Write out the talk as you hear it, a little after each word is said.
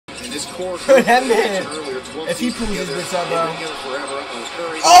This core that man, if he pulls his bitch up, bro.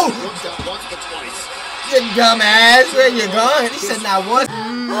 Oh! You dumbass, where you going? He said not once.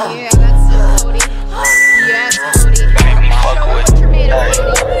 Yeah, that's Cody. Yes,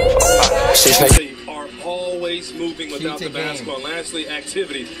 Cody. Are always moving without the basketball. And lastly,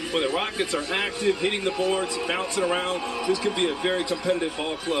 activity. When the Rockets are active, hitting the boards, bouncing around, this could be a very competitive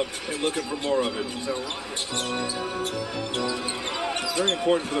ball club and looking for more of it. So, it's very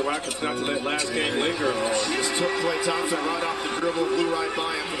important for the Rockets not to let last game linger. Just took Klay Thompson right off the dribble, flew right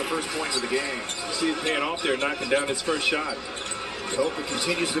by him for the first points of the game. You see it paying off there, knocking down his first shot. I hope it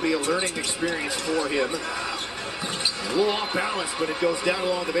continues to be a learning experience for him. A little off balance, but it goes down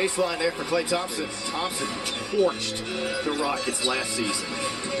along the baseline there for Klay Thompson. Thompson torched the Rockets last season.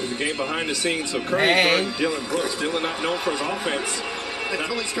 There's a game behind the scenes, so Curry, Dylan Brooks. Dylan not known for his offense. The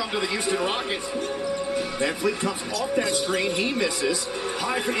Phillies come to the Houston Rockets. Van Fleet comes off that screen. He misses.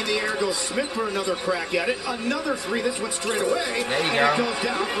 High in the air goes Smith for another crack at it. Another three. This one straight away. There you and go. It goes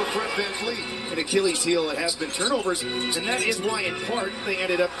down for Fred Van Fleet. An Achilles heel. It has been turnovers. And that is why, in part, they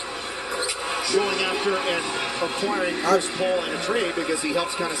ended up going after and acquiring Chris Paul in a trade because he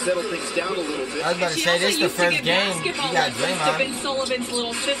helps kind of settle things down a little bit. I was about to say, this is the first game. You got Draymond. Ben Sullivan's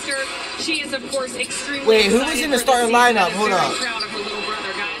little sister. She is, of course, extremely Wait, who was in the starting lineup? Hold on. Proud of her little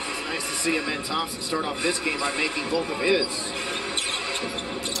brother, guys. It's nice to see Ben Thompson start off this game by making both of his.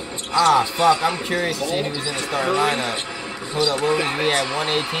 Ah, fuck. I'm curious to see who was in the starting lineup. Hold up, where was we at?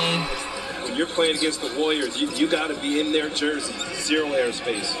 118? When you're playing against the Warriors, you got to be in their jersey. Zero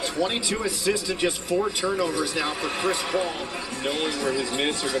airspace. 22 assists and just 4 turnovers now for Chris Paul. Knowing where his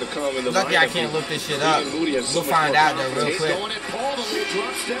minutes are going to come in the Lucky I can't look this shit up. We'll find out though real quick. Going at Paul, the little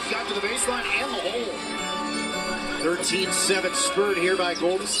drop step, got to the baseline and the hole. 13-7 spurred here by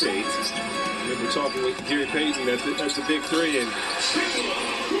Golden State. And we're talking with Gary Payton. That's a big three. And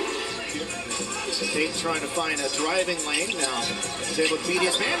State trying to find a driving lane now. He's able to beat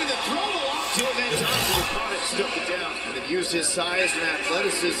his man with a throw off to Van Thompson who caught it, stuck it down. And then used his size and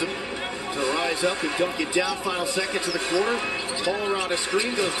athleticism to rise up and dunk it down. Final seconds of the quarter. Ball around a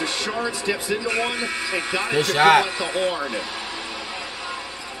screen, goes to Shard, steps into one, and got it to go at the horn.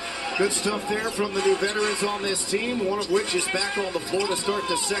 Good stuff there from the new veterans on this team, one of which is back on the floor to start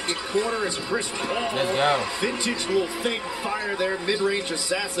the second quarter as Chris Paul. Let's go. Vintage little fake fire there, mid-range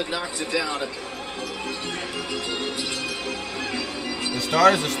assassin knocks it down. The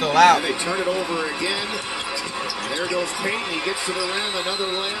starters are still out. And they turn it over again. And there goes Payton. He gets to the rim, another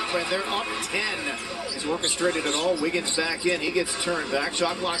layup, and they're up 10. He's orchestrated it all. Wiggins back in. He gets turned back.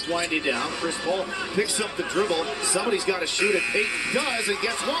 Shot clock winding down. Chris Paul picks up the dribble. Somebody's got to shoot it. Payton does, and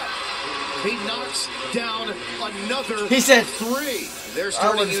guess what? He knocks down another three. Their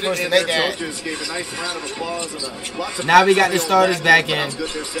starting unit and their coaches gave a nice round of applause and lots of. Now we got the starters back in. How good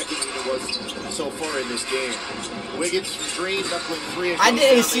their second unit was so far in this game. Wiggins from Green, knuckling three. I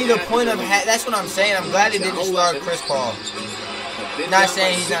didn't see the point of that's what I'm saying. I'm glad they didn't start Chris Paul. Not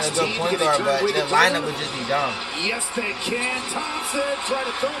saying he's not a good point guard, but the lineup would just be dumb. Yes, they can. Thompson trying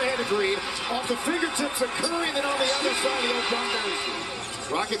to throw it ahead of Green. Off the fingertips of Curry, and then on the other side, the O'Donnell.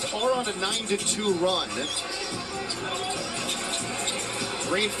 Rockets are on a 9-2 run.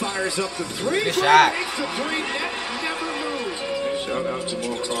 Green fires up the three. Good shot. Makes the three. Net never moves. Shout out to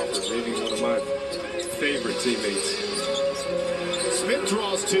Jamal Crawford, maybe one of my favorite teammates. Smith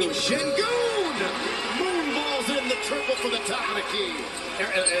draws two. Şengün moonballs in the triple for the top of the key.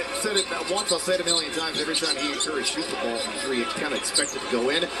 I said it once, I'll say it a million times. Every time he and Curry shoot the ball from three, you kind of expect it to go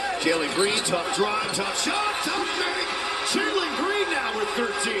in. Jalen Green, tough drive, tough shot, tough make. Jalen Green now with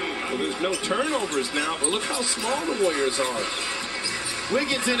 13. Well, there's no turnovers now, but look how small the Warriors are.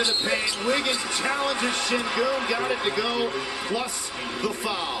 Wiggins into the paint. Wiggins challenges Şengün, got it to go, plus the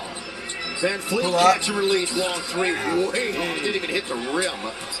foul. Van Fleet catch and release, long three. Way didn't even hit the rim.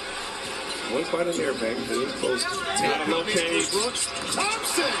 One quite an airbag, really close. Brooks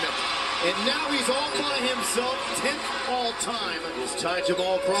Thompson. And now he's all by himself, 10th all-time. It's tied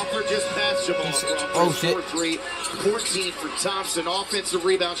Jamal Crawford, just past Jamal Crawford. Oh, shit. 4-3, 14 for Thompson. Offensive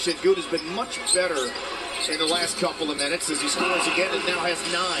rebound, Şengün has been much better in the last couple of minutes as he scores again and now has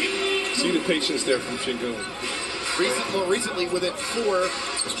 9. See the patience there from Şengün. Recently within 4,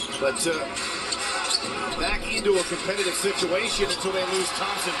 but back into a competitive situation until they lose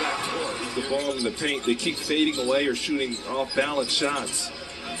Thompson back to it. The ball in the paint, they keep fading away or shooting off-balance shots.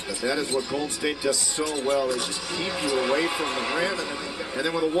 But that is what Golden State does so well. They just keep you away from the rim. And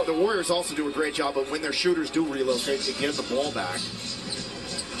then when the Warriors also do a great job, but when their shooters do relocate, they get the ball back.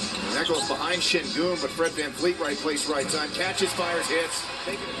 And that goes behind Şengün, but Fred Van Fleet, right place, right time. Catches, fires, hits.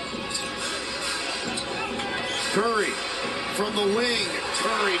 Curry from the wing.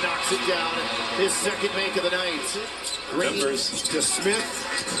 Curry knocks knocks it down. His second make of the night. Green to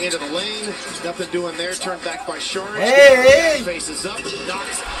Smith into the lane. Nothing doing there. Turned back by Sharp. Hey. Faces up.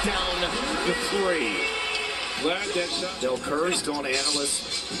 Knocks down the three. Glad that shot. Del Curry still an analyst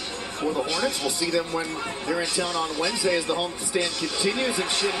for the Hornets. We'll see them when they're in town on Wednesday as the homestand continues. And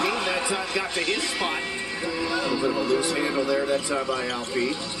Shingun that time got to his spot. A little bit of a loose handle there that time by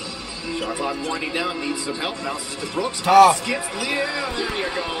Alfie. Shot clock winding down, needs some help. Bounces to Brooks. Tough. Skips. Yeah, there you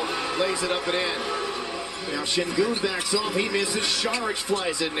go. Lays it up and in. Now Shingun backs off. He misses. Sharich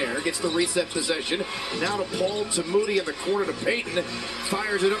flies in there. Gets the reset possession. Now to Paul, to Moody in the corner to Payton.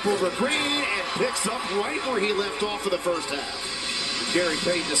 Fires it up over Green and picks up right where he left off for the first half. Gary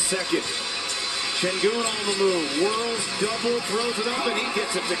Payton the second. Shingun on the move. Whirls, double, throws it up, and he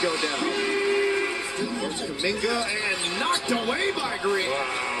gets it to go down. There's Kuminga and knocked away by Green. Wow.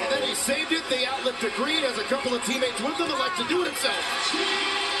 And then he saved it. The outlet to Green has a couple of teammates with him that like to do it himself.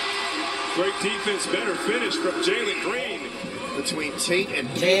 Great defense, better finish from Jalen Green. Between Tate and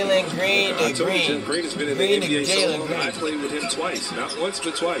Jalen Green to Green. Green has been in the NBA so long. I played with him twice. Not once,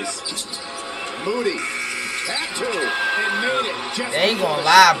 but twice. Moody. Had to and made it. Just they ain't gonna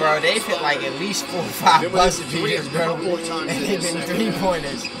lie, bro. They fit like at least 4 or 5 busts years, bro. And they've been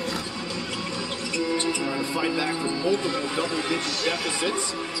 3-pointers. Trying to fight back from multiple double-digit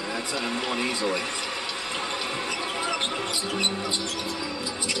deficits. That time won easily.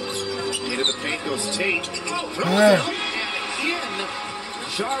 Into the paint goes Tate. Throws it up and in.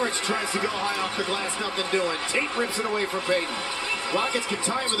 Sharich tries to go high off the glass. Nothing doing. Tate rips it away from Payton. Rockets can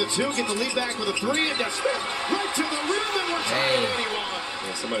tie with a 2, get the lead back with a 3, and Smith right to the rim, and we're tied at 81.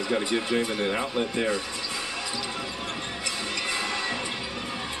 Yeah, somebody's got to give Jalen an outlet there.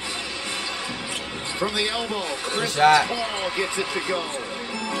 From the elbow, Chris Paul gets it to go.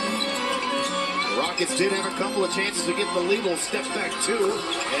 The Rockets did have a couple of chances to get the lead. Will step back 2, and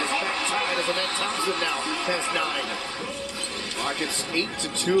it's back tied as Annette Thompson now has 9. Rockets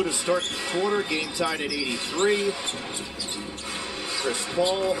 8-2 to start the quarter. Game tied at 83. Chris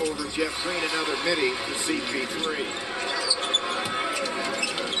Paul over Jeff Green, another midi to CP3.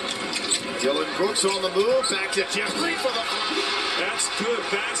 Dylan Brooks on the move, back to Jeff Green for the front. That's good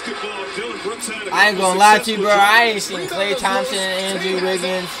basketball. Dylan Brooks had a I ain't gonna lie to you, bro. I ain't seen Klay Thompson and Andrew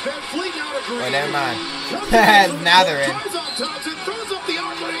Wiggins. Oh, never mind. Now they're in. Thompson throws up the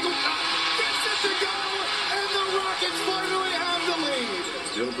arc angle, gets it to go, and the Rockets finally have the lead.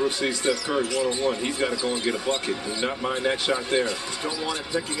 Dylan Brooks sees Steph Curry one-on-one. He's got to go and get a bucket. Do not mind that shot there. Don't want it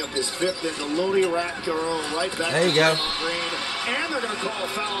picking up his 5th into Looney Ratgaro right back. There you go. Green, and they're going to call a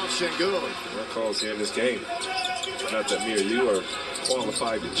foul on Shingun. That calls here in this game. Not that me or you are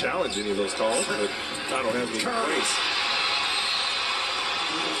qualified to challenge any of those calls, but I don't have any place.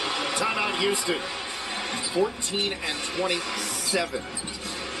 Timeout Houston. 14-27.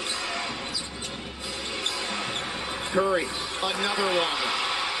 Curry, another one.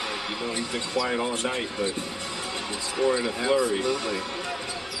 You know, he's been quiet all night, but he's been scoring a flurry. Absolutely.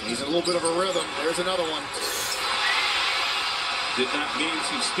 He's in a little bit of a rhythm. There's another one. Did not mean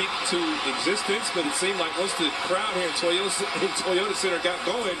to speak to existence, but it seemed like once the crowd here in Toyota Center got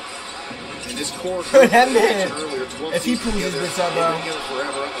going, and this core that man, if he pulls his bitch up, bro.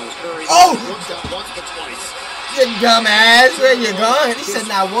 Oh! Once but twice. You dumbass, where you going? He said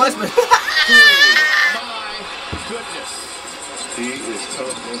not once, but... My goodness. He is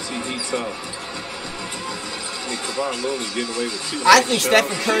tough once he heats up. I mean, Kevon Looney getting away with 2. I think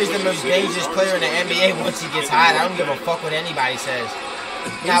Stephen Curry's the most dangerous player in the NBA once he gets hot. I don't give a fuck what anybody says.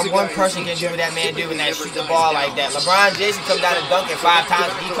 Not one person can do what that man do and that shoot the ball like that. LeBron James come down and dunk it 5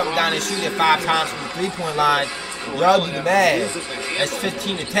 times, but he comes down and shoot it 5 times from the 3-point line. Y'all do the math. That's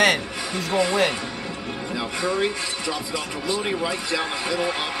 15-10. Who's going to win? Now Curry drops it off to Looney right down the middle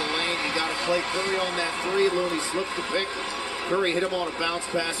of the lane. You got to play Curry on that 3. Looney slipped the pick. Curry hit him on a bounce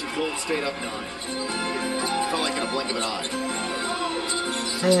pass and Golden State up 9. Felt like in a blink of an eye.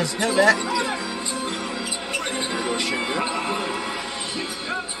 Hell back. There goes Shingun.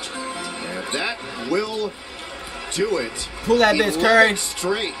 And that will do it. Pull that bitch, Curry.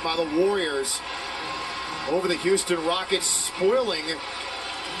 Straight by the Warriors over the Houston Rockets, spoiling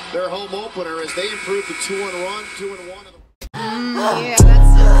their home opener as they improve to 2-1 run, 2-1. Yeah,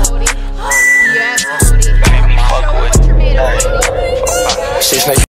 that's Cody. Yes, Cody. Fuck with. Tomato.